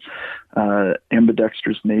intellectual,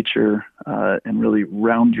 ambidextrous nature and really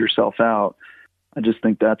round yourself out, I just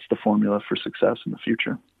think that's the formula for success in the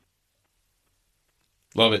future.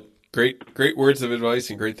 Love it. Great words of advice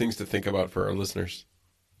and great things to think about for our listeners.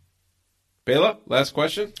 Bela, last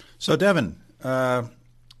question. So, Devon,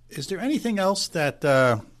 is there anything else that,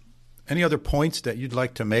 any other points that you'd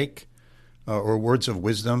like to make or words of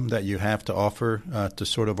wisdom that you have to offer to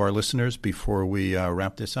sort of our listeners before we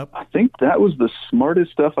wrap this up? I think that was the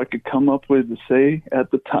smartest stuff I could come up with to say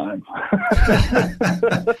at the time.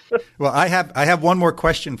 Well, I have one more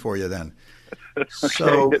question for you then. Okay.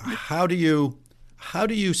 So how do you,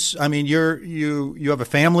 I mean, you have a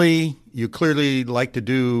family, you clearly like to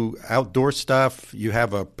do outdoor stuff, you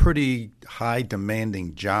have a pretty high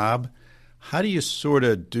demanding job. How do you sort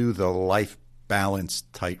of do the life balance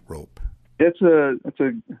tightrope? It's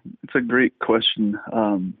a great question.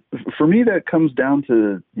 For me, that comes down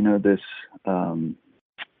to,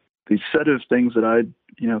 these set of things that I,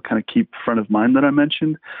 kind of keep front of mind that I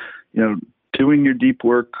mentioned, doing your deep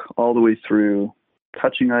work all the way through,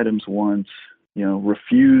 touching items once,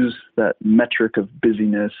 refuse that metric of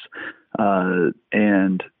busyness,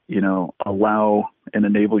 and, allow and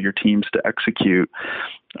enable your teams to execute.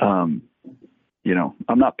 I'm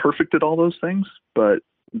not perfect at all those things, but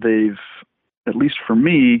they've, at least for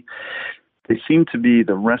me, they seem to be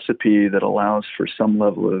the recipe that allows for some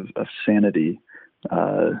level of sanity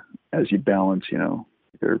as you balance,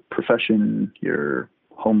 your profession, your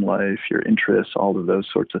home life, your interests, all of those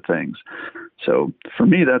sorts of things. So for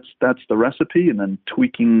me, that's the recipe, and then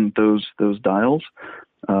tweaking those dials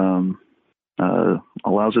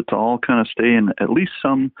allows it to all kind of stay in at least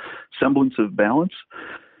some semblance of balance.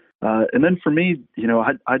 And then for me,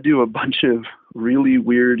 I do a bunch of really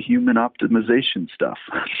weird human optimization stuff.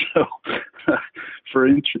 So, for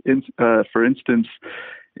instance,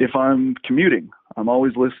 if I'm commuting, I'm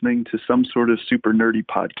always listening to some sort of super nerdy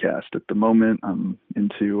podcast. At the moment, I'm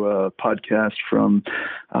into a podcast from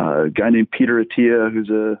a guy named Peter Attia, who's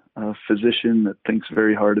a physician that thinks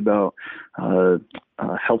very hard about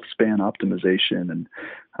health span optimization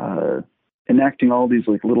and enacting all these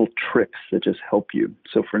like little tricks that just help you.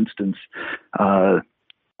 So for instance,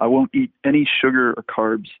 I won't eat any sugar or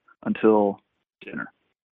carbs until dinner.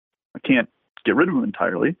 I can't get rid of them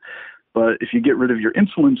entirely, but if you get rid of your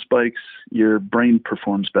insulin spikes, your brain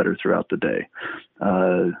performs better throughout the day.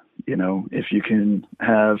 If you can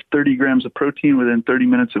have 30 grams of protein within 30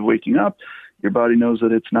 minutes of waking up, your body knows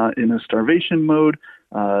that it's not in a starvation mode,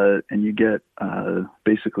 and you get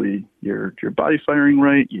basically your body firing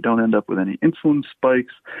right. You don't end up with any insulin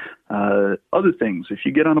spikes. Other things, if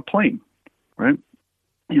you get on a plane, right?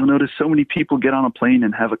 You'll notice so many people get on a plane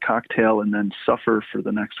and have a cocktail and then suffer for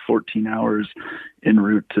the next 14 hours en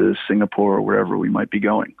route to Singapore or wherever we might be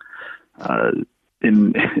going.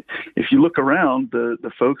 If you look around,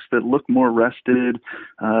 the folks that look more rested,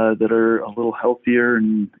 that are a little healthier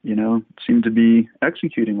and, seem to be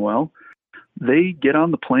executing well, they get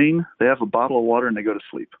on the plane, they have a bottle of water, and they go to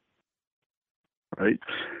sleep. Right?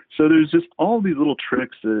 So there's just all these little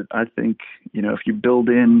tricks that I think, if you build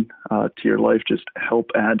in to your life, just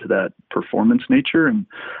help add to that performance nature and,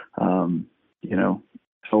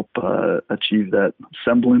 help achieve that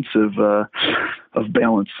semblance of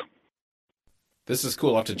balance. This is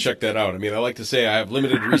cool. I'll have to check that out. I mean, I like to say I have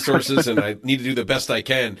limited resources and I need to do the best I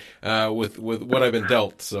can with what I've been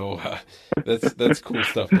dealt. So that's cool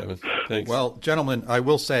stuff, Devon. Thanks. Well, gentlemen, I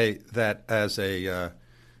will say that as a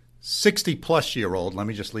 60-plus-year-old, let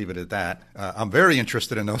me just leave it at that, I'm very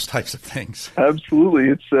interested in those types of things. Absolutely.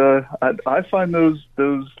 It's I find those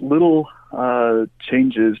little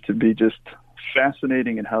changes to be just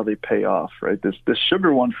fascinating in how they pay off, right? This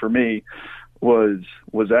sugar one for me was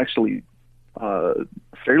actually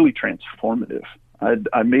fairly transformative.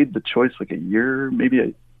 I made the choice like a year, maybe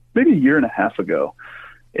a year and a half ago.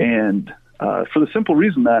 And for the simple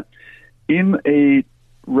reason that in a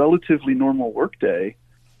relatively normal workday,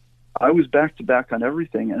 I was back to back on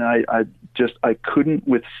everything. And I couldn't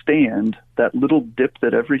withstand that little dip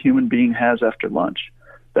that every human being has after lunch.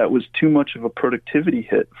 That was too much of a productivity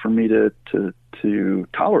hit for me to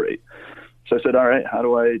tolerate. So I said, all right, how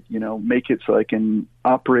do I, make it so I can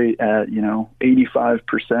operate at,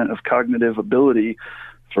 85% of cognitive ability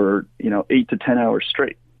for, 8 to 10 hours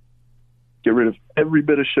straight? Get rid of every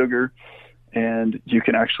bit of sugar and you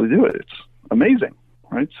can actually do it. It's amazing,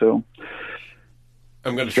 right? So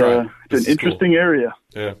I'm going to try. It's an interesting area.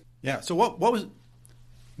 Yeah. Yeah. So what was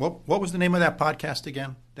the name of that podcast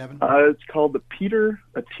again, Devon? It's called the Peter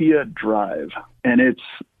Attia Drive, and it's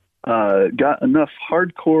got enough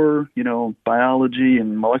hardcore, biology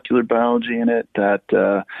and molecular biology in it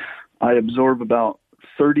that I absorb about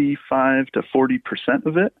 35 to 40%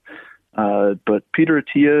 of it. But Peter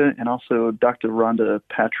Attia and also Dr. Rhonda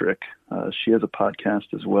Patrick, she has a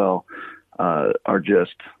podcast as well, are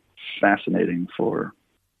just fascinating for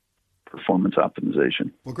performance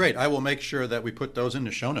optimization. Well, great. I will make sure that we put those in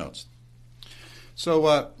the show notes.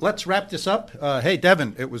 So let's wrap this up. Hey,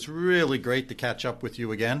 Devon, it was really great to catch up with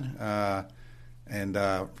you again. And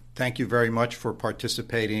thank you very much for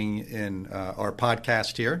participating in our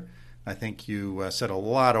podcast here. I think you said a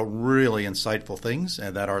lot of really insightful things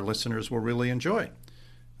and that our listeners will really enjoy.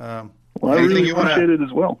 Well, I really appreciate it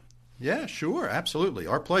as well. Yeah, sure. Absolutely.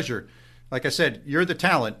 Our pleasure. Like I said, you're the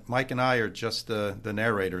talent. Mike and I are just the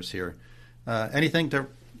narrators here. Anything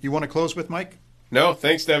you want to close with, Mike? No,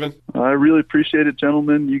 thanks, Devon. I really appreciate it,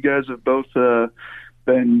 gentlemen. You guys have both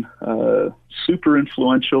been super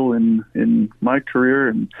influential in my career.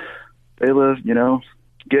 And Bela,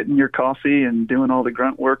 getting your coffee and doing all the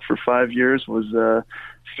grunt work for 5 years was a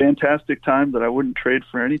fantastic time that I wouldn't trade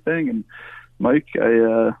for anything. And Mike,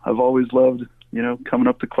 I've always loved coming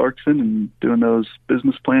up to Clarkson and doing those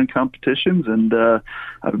business plan competitions. And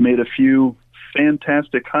I've made a few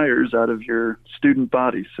fantastic hires out of your student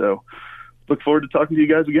body. So look forward to talking to you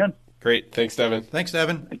guys again. Great. Thanks, Devon. Thanks,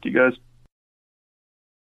 Devon. Thank you, guys.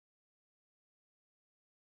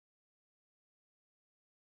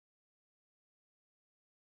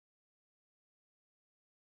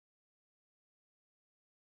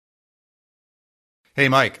 Hey,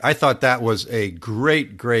 Mike, I thought that was a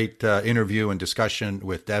great interview and discussion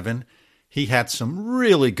with Devon. He had some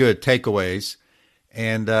really good takeaways.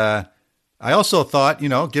 And I also thought,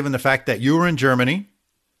 given the fact that you were in Germany,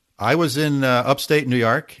 I was in upstate New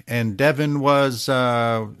York, and Devon was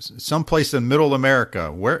someplace in middle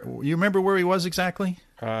America. Where you remember where he was exactly?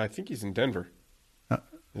 I think he's in Denver,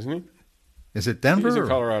 isn't he? Is it Denver? He's in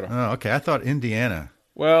Colorado. Oh, okay. I thought Indiana.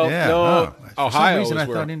 Well, yeah. No, For Ohio reason, is I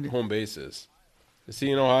where thought home base is. Is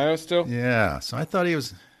he in Ohio still? Yeah. So I thought he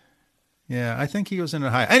was. Yeah, I think he was in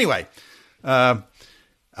Ohio. Anyway, I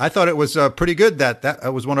thought it was pretty good.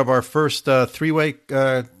 That was one of our first three-way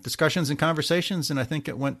discussions and conversations, and I think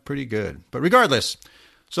it went pretty good. But regardless,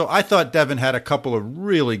 so I thought Devon had a couple of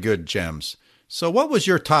really good gems. So what was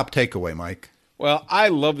your top takeaway, Mike? Well, I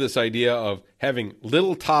love this idea of having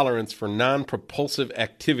little tolerance for non-propulsive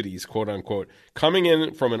activities, quote unquote, coming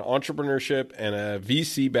in from an entrepreneurship and a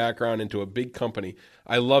VC background into a big company.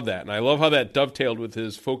 I love that. And I love how that dovetailed with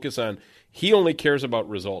his focus on he only cares about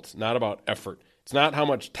results, not about effort. It's not how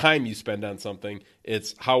much time you spend on something.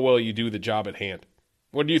 It's how well you do the job at hand.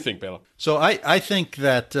 What do you think, Bela? So I think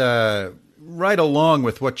that right along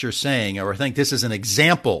with what you're saying, or I think this is an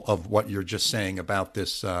example of what you're just saying about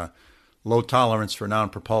this low tolerance for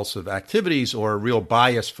non-propulsive activities or a real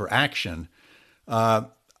bias for action.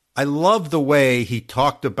 I love the way he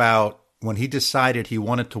talked about when he decided he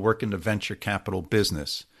wanted to work in the venture capital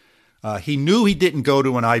business. He knew he didn't go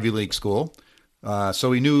to an Ivy League school.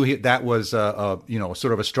 So he knew that was,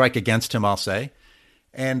 sort of a strike against him, I'll say.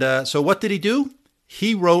 And so what did he do?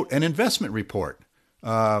 He wrote an investment report.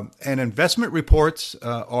 And investment reports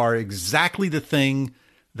are exactly the thing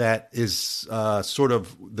that is sort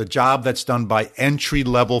of the job that's done by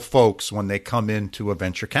entry-level folks when they come into a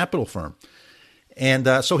venture capital firm. And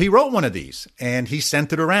so he wrote one of these, and he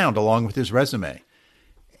sent it around along with his resume.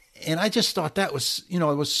 And I just thought that was, it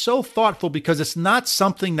was so thoughtful because it's not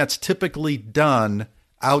something that's typically done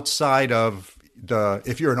outside of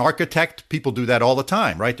if you're an architect, people do that all the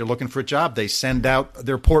time, right? They're looking for a job. They send out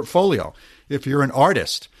their portfolio. If you're an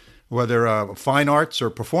artist, whether fine arts or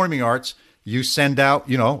performing arts, you send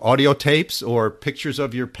out, audio tapes or pictures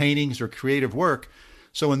of your paintings or creative work.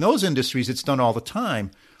 So in those industries, it's done all the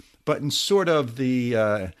time. But in sort of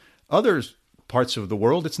the other parts of the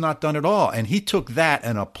world, it's not done at all. And he took that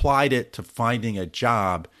and applied it to finding a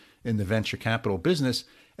job in the venture capital business.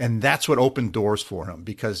 And that's what opened doors for him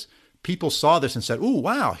because people saw this and said, "Ooh,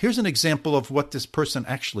 wow, here's an example of what this person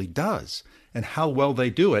actually does and how well they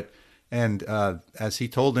do it." And as he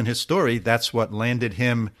told in his story, that's what landed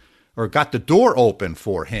him or got the door open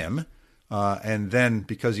for him. And then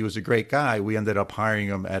because he was a great guy, we ended up hiring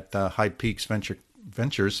him at High Peaks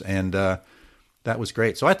Ventures. And that was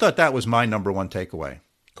great. So I thought that was my number one takeaway.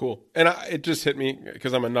 Cool. And it just hit me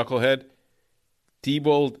because I'm a knucklehead.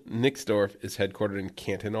 Diebold Nixdorf is headquartered in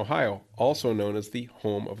Canton, Ohio, also known as the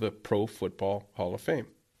home of the Pro Football Hall of Fame.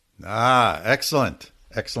 Ah, excellent.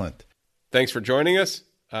 Excellent. Thanks for joining us.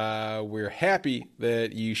 We're happy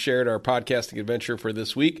that you shared our podcasting adventure for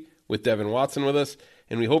this week with Devon Watson with us,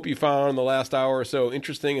 and we hope you found the last hour or so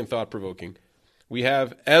interesting and thought-provoking. We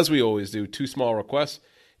have, as we always do, 2 small requests.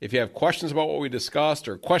 If you have questions about what we discussed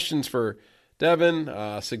or questions for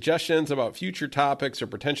Devon, suggestions about future topics or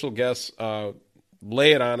potential guests,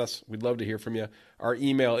 lay it on us. We'd love to hear from you. Our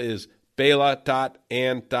email is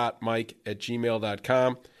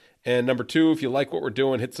bela.and.mike@gmail.com. And number 2, if you like what we're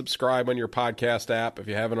doing, hit subscribe on your podcast app if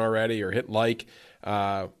you haven't already, or hit like.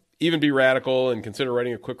 Even be radical and consider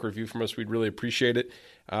writing a quick review from us. We'd really appreciate it.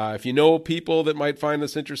 If you know people that might find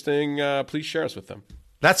this interesting, please share us with them.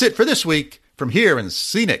 That's it for this week from here in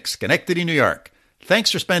scenic Schenectady, New York.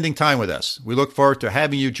 Thanks for spending time with us. We look forward to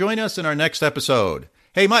having you join us in our next episode.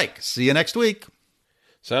 Hey, Mike, see you next week.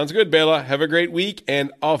 Sounds good, Bela. Have a great week,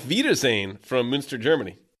 and auf Wiedersehen from Münster,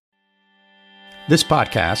 Germany. This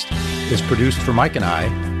podcast is produced for Mike and I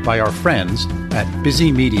by our friends at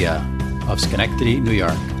Busy Media of Schenectady, New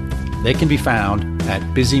York. They can be found at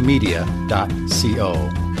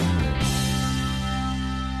busymedia.co.